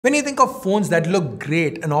When you think of phones that look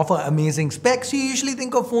great and offer amazing specs, you usually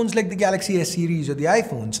think of phones like the Galaxy S series or the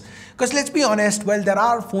iPhones. Because let's be honest, while there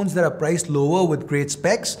are phones that are priced lower with great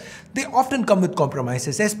specs, they often come with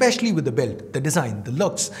compromises, especially with the build, the design, the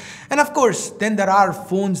looks. And of course, then there are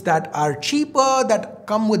phones that are cheaper, that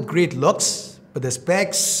come with great looks, but the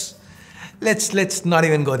specs, let's not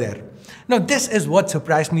even go there. Now, this is what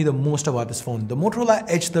surprised me the most about this phone. The Motorola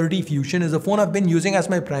Edge 30 Fusion is a phone I've been using as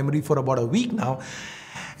my primary for about a week now.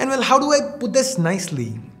 And well, how do I put this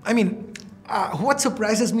nicely? What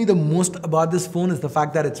surprises me the most about this phone is the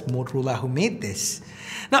fact that it's Motorola who made this.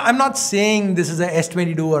 Now, I'm not saying this is an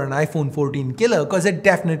S22 or an iPhone 14 killer, because it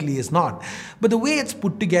definitely is not. But the way it's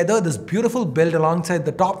put together, this beautiful build alongside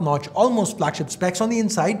the top-notch, almost flagship specs on the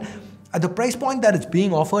inside, at the price point that it's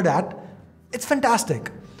being offered at, it's fantastic.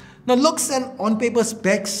 Now, looks and on-paper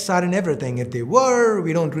specs are in everything. If they were,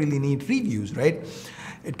 we don't really need reviews, right?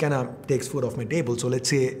 It kind of takes food off my table, so let's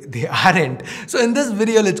say they aren't. So in this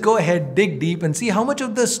video, let's go ahead, dig deep and see how much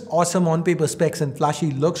of this awesome on-paper specs and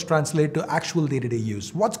flashy looks translate to actual day-to-day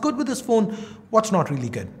use. What's good with this phone, what's not really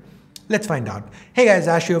good. Let's find out. Hey guys,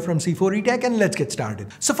 Ash here from C4 eTech, and let's get started.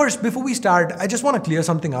 So first, before we start, I just want to clear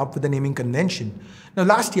something up with the naming convention. Now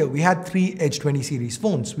last year, we had three Edge 20 series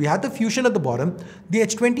phones. We had the Fusion at the bottom, the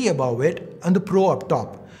Edge 20 above it, and the Pro up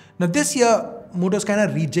top. Now this year, Moto's kind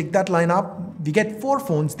of rejigged that lineup. We get four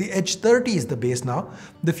phones. The Edge 30 is the base now.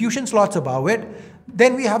 The Fusion slots above it.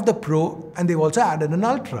 Then we have the Pro, and they've also added an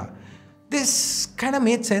Ultra. This kind of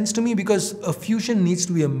made sense to me because a Fusion needs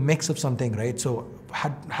to be a mix of something, right? So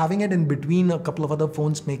having it in between a couple of other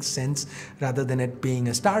phones makes sense rather than it being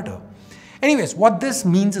a starter. Anyways, what this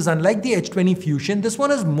means is, unlike the Edge 20 Fusion, this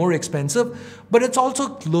one is more expensive, but it's also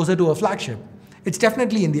closer to a flagship. It's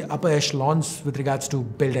definitely in the upper echelons with regards to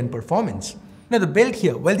build and performance. Now the build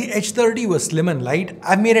here, while the Edge 30 was slim and light,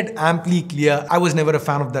 I've made it amply clear I was never a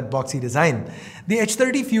fan of that boxy design. The Edge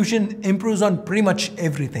 30 Fusion improves on pretty much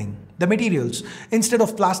everything. The materials. Instead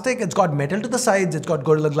of plastic, it's got metal to the sides, it's got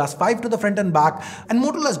Gorilla Glass 5 to the front and back, and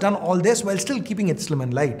Motorola has done all this while still keeping it slim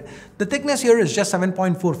and light. The thickness here is just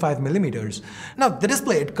 7.45 millimeters. Now the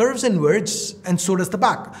display, it curves inwards, and so does the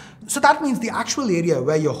back. So that means the actual area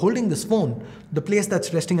where you're holding this phone, the place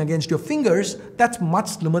that's resting against your fingers, that's much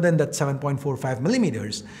slimmer than that 7.45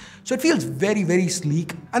 millimeters. So it feels very, very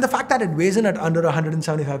sleek, and the fact that it weighs in at under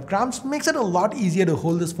 175 grams makes it a lot easier to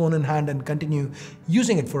hold this phone in hand and continue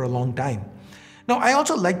using it for a long time. Now, I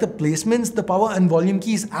also like the placements. The power and volume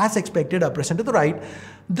keys, as expected, are present to the right.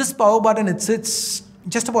 This power button, it sits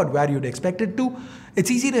just about where you'd expect it to.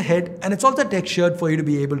 It's easy to hit, and it's also textured for you to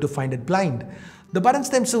be able to find it blind. The buttons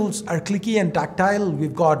themselves are clicky and tactile.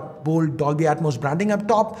 We've got bold Dolby Atmos branding up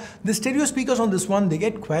top. The stereo speakers on this one, they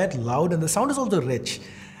get quite loud, and the sound is also rich.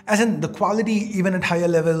 As in the quality, even at higher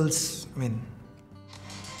levels,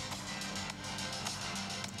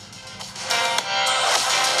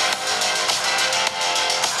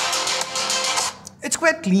 it's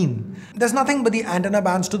quite clean. There's nothing but the antenna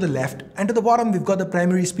bands to the left, and to the bottom we've got the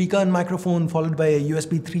primary speaker and microphone, followed by a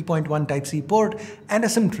USB 3.1 Type-C port and a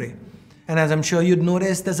SIM tray. And as I'm sure you'd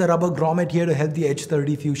notice, there's a rubber grommet here to help the Edge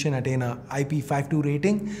 30 Fusion attain a IP52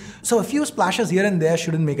 rating. So a few splashes here and there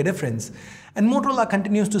shouldn't make a difference. And Motorola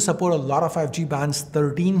continues to support a lot of 5G bands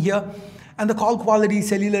 13 here. And the call quality,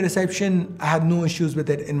 cellular reception, I had no issues with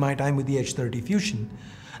it in my time with the Edge 30 Fusion.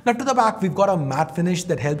 Now to the back, we've got a matte finish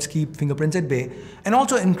that helps keep fingerprints at bay. And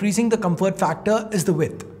also increasing the comfort factor is the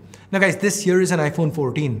width. Now guys, this here is an iPhone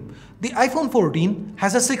 14. The iPhone 14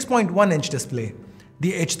 has a 6.1-inch display.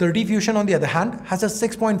 The Edge 30 Fusion, on the other hand, has a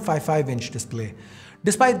 6.55-inch display.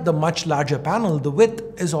 Despite the much larger panel, the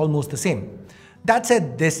width is almost the same. That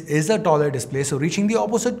said, this is a taller display, so reaching the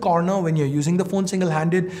opposite corner when you're using the phone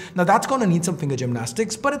single-handed, now that's gonna need some finger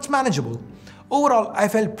gymnastics, but it's manageable. Overall, I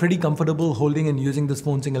felt pretty comfortable holding and using this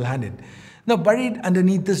phone single-handed. Now, buried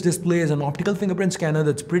underneath this display is an optical fingerprint scanner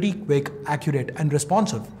that's pretty quick, accurate, and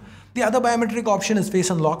responsive. The other biometric option is face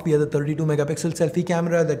unlock via the 32-megapixel selfie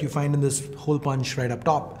camera that you find in this hole punch right up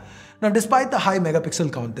top. Now, despite the high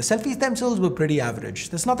megapixel count, the selfies themselves were pretty average.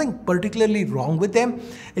 There's nothing particularly wrong with them.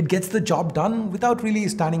 It gets the job done without really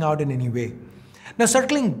standing out in any way. Now,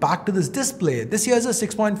 circling back to this display, this here is a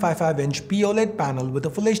 6.55-inch p-oled panel with a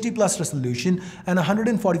Full HD Plus resolution and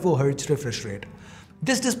 144Hz refresh rate.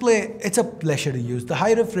 This display, it's a pleasure to use. The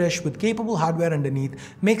high refresh with capable hardware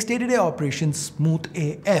underneath makes day-to-day operations smooth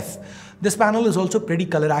AF. This panel is also pretty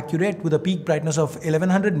color accurate with a peak brightness of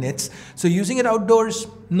 1100 nits, so using it outdoors,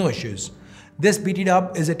 no issues. This BT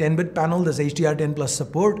Dub is a 10-bit panel, there's HDR10 plus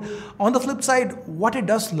support. On the flip side, what it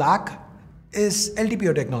does lack is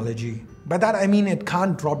LTPO technology. By that I mean it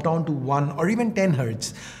can't drop down to 1 or even 10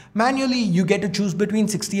 Hz. Manually, you get to choose between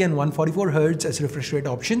 60 and 144Hz as refresh rate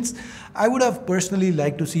options. I would have personally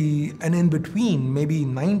liked to see an in-between, maybe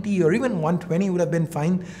 90 or even 120 would have been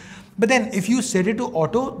fine. But then if you set it to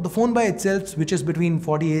auto, the phone by itself switches between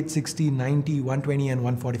 48, 60, 90, 120 and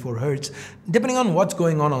 144Hz, depending on what's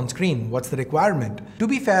going on screen, what's the requirement. To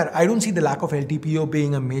be fair, I don't see the lack of LTPO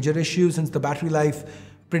being a major issue since the battery life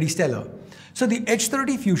pretty stellar. So the Edge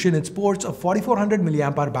 30 Fusion, it sports a 4400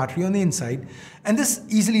 mAh battery on the inside, and this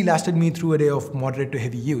easily lasted me through a day of moderate to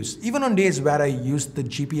heavy use. Even on days where I used the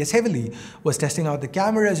GPS heavily, was testing out the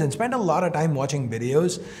cameras and spent a lot of time watching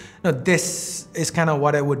videos. Now this is kind of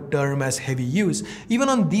what I would term as heavy use. Even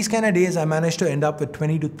on these kind of days, I managed to end up with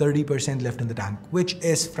 20 to 30% left in the tank, which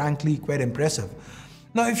is frankly quite impressive.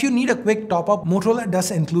 Now, if you need a quick top-up, Motorola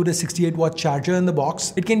does include a 68-watt charger in the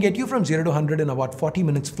box. It can get you from 0 to 100 in about 40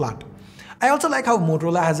 minutes flat. I also like how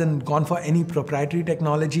Motorola hasn't gone for any proprietary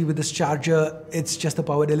technology with this charger. It's just the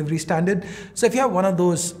power delivery standard. So if you have one of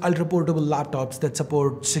those ultra-portable laptops that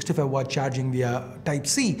support 65-watt charging via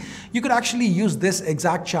Type-C, you could actually use this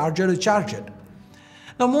exact charger to charge it.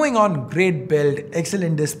 Now moving on, great build,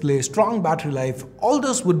 excellent display, strong battery life, all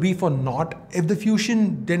this would be for naught if the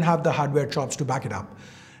Fusion didn't have the hardware chops to back it up.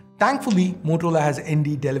 Thankfully, Motorola has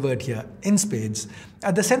indeed delivered here in spades.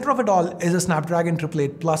 At the center of it all is a Snapdragon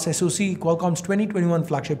 888 Plus SoC, Qualcomm's 2021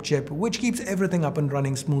 flagship chip, which keeps everything up and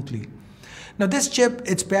running smoothly. Now this chip,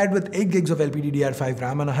 it's paired with 8 gigs of LPDDR5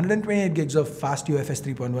 RAM and 128 gigs of fast UFS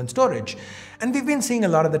 3.1 storage. And we've been seeing a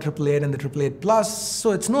lot of the 888 and the 888 Plus,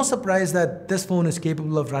 so it's no surprise that this phone is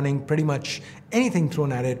capable of running pretty much anything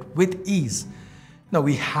thrown at it with ease. Now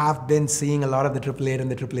we have been seeing a lot of the 888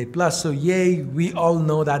 and the 888 Plus, so yay, we all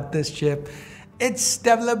know that this chip, it's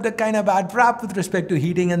developed a kind of bad rap with respect to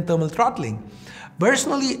heating and thermal throttling.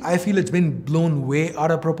 Personally, I feel it's been blown way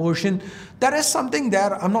out of proportion. There is something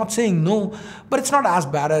there, I'm not saying no, but it's not as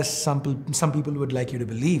bad as some people would like you to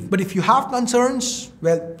believe. But if you have concerns,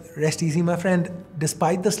 well, rest easy my friend.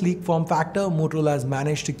 Despite the sleek form factor, Motorola has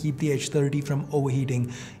managed to keep the Edge 30 from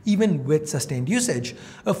overheating, even with sustained usage.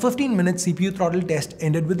 A 15-minute CPU throttle test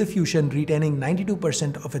ended with the Fusion retaining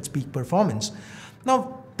 92% of its peak performance.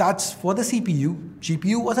 Now, that's for the CPU.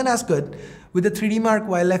 GPU wasn't as good. With the 3D Mark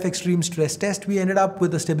Wildlife Extreme stress test, we ended up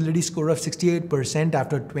with a stability score of 68%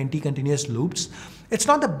 after 20 continuous loops. It's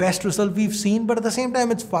not the best result we've seen, but at the same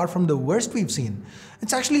time, it's far from the worst we've seen.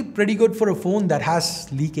 It's actually pretty good for a phone that has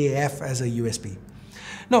sleek AF as a USP.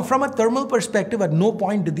 Now, from a thermal perspective, at no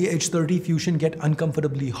point did the Edge 30 Fusion get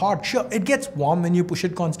uncomfortably hot. Sure, it gets warm when you push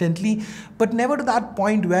it constantly, but never to that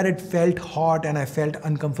point where it felt hot and I felt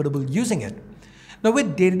uncomfortable using it. Now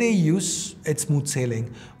with day-to-day use, it's smooth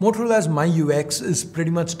sailing. Motorola's MyUX is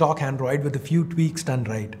pretty much stock Android with a few tweaks done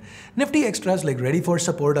right. Nifty extras like ready for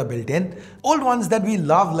support are built in. Old ones that we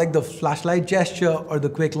love like the flashlight gesture or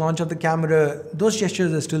the quick launch of the camera, those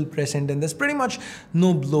gestures are still present and there's pretty much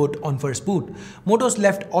no bloat on first boot. Moto's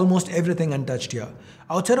left almost everything untouched here.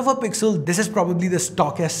 Outside of a Pixel, this is probably the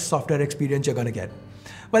stockest software experience you're gonna get.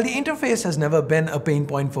 While the interface has never been a pain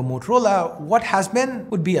point for Motorola, what has been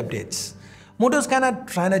would be updates. Moto's kind of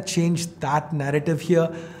trying to change that narrative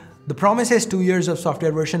here. The promise is 2 years of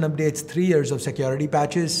software version updates, 3 years of security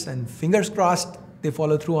patches, and fingers crossed they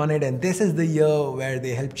follow through on it, and this is the year where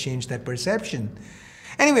they help change that perception.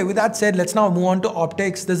 Anyway, with that said, let's now move on to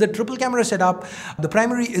optics. There's a triple camera setup. The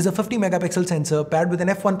primary is a 50 megapixel sensor paired with an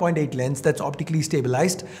f1.8 lens that's optically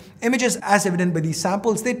stabilized. Images as evident by these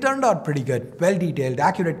samples, they turned out pretty good. Well detailed,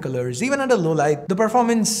 accurate colors, even under low light, the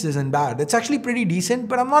performance isn't bad. It's actually pretty decent,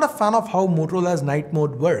 but I'm not a fan of how Motorola's night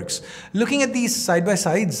mode works. Looking at these side by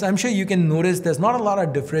sides, I'm sure you can notice there's not a lot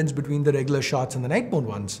of difference between the regular shots and the night mode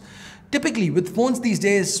ones. Typically, with phones these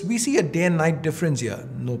days, we see a day and night difference here,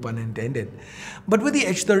 no pun intended. But with the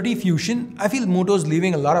Edge 30 Fusion, I feel Moto's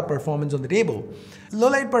leaving a lot of performance on the table. Low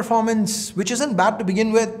light performance, which isn't bad to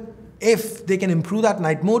begin with, if they can improve that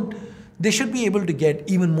night mode, they should be able to get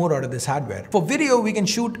even more out of this hardware. For video, we can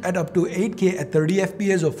shoot at up to 8K at 30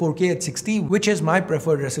 FPS or 4K at 60, which is my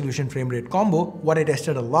preferred resolution frame rate combo, what I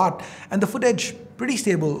tested a lot, and the footage, pretty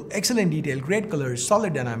stable, excellent detail, great colors,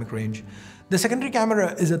 solid dynamic range. The secondary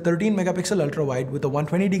camera is a 13 megapixel ultra wide with a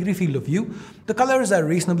 120-degree field of view. The colors are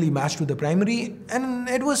reasonably matched with the primary, and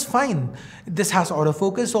it was fine. This has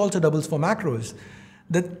autofocus, also doubles for macros.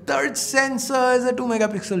 The third sensor is a 2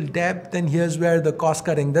 megapixel depth, and here's where the cost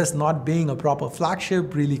cutting, this not being a proper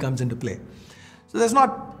flagship, really comes into play. So there's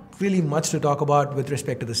not really much to talk about with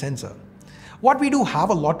respect to the sensor. What we do have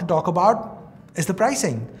a lot to talk about is the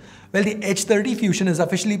pricing. Well, the Edge 30 Fusion is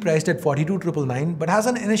officially priced at $42,999 but has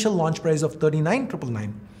an initial launch price of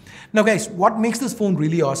 $39,999. Now guys, what makes this phone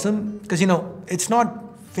really awesome? Because it's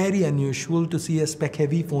not very unusual to see a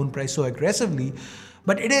spec-heavy phone priced so aggressively,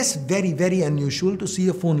 but it is very, very unusual to see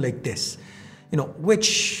a phone like this,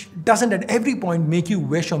 which doesn't at every point make you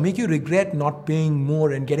wish or make you regret not paying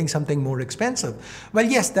more and getting something more expensive. Well,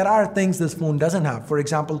 yes, there are things this phone doesn't have. For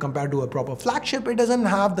example, compared to a proper flagship, it doesn't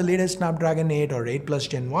have the latest Snapdragon 8 or 8 Plus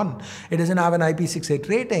Gen 1. It doesn't have an IP68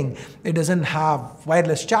 rating. It doesn't have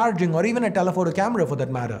wireless charging or even a telephoto camera for that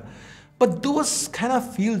matter. But those kind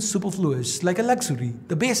of feel superfluous, like a luxury.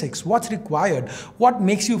 The basics, what's required, what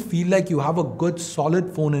makes you feel like you have a good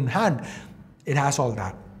solid phone in hand. It has all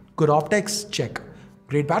that. Good optics, check.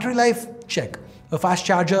 Great battery life, check. A fast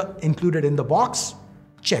charger included in the box,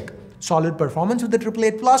 check. Solid performance with the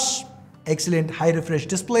 888 Plus, excellent high refresh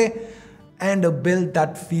display, and a build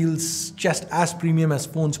that feels just as premium as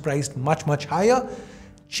phones priced much, much higher.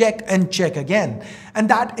 Check and check again. And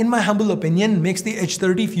that, in my humble opinion, makes the Edge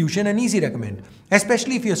 30 Fusion an easy recommend,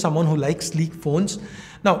 especially if you're someone who likes sleek phones.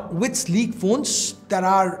 Now, with sleek phones, there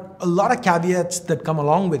are a lot of caveats that come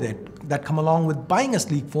along with it, that come along with buying a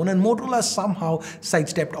sleek phone, and Motorola somehow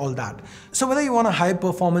sidestepped all that. So whether you want a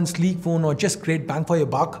high-performance sleek phone or just great bang for your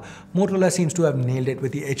buck, Motorola seems to have nailed it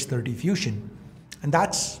with the Edge 30 Fusion. And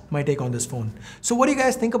that's my take on this phone. So what do you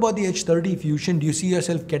guys think about the Edge 30 Fusion? Do you see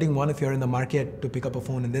yourself getting one if you're in the market to pick up a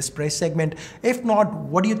phone in this price segment? If not,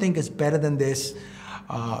 what do you think is better than this?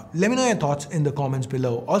 Let me know your thoughts in the comments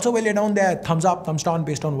below. Also, while you're down there, thumbs up, thumbs down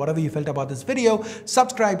based on whatever you felt about this video.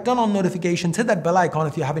 Subscribe, turn on notifications, hit that bell icon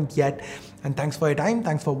if you haven't yet. And thanks for your time.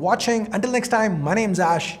 Thanks for watching. Until next time, my name's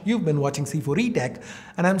Ash. You've been watching C4E Tech,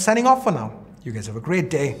 and I'm signing off for now. You guys have a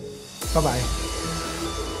great day. Bye-bye.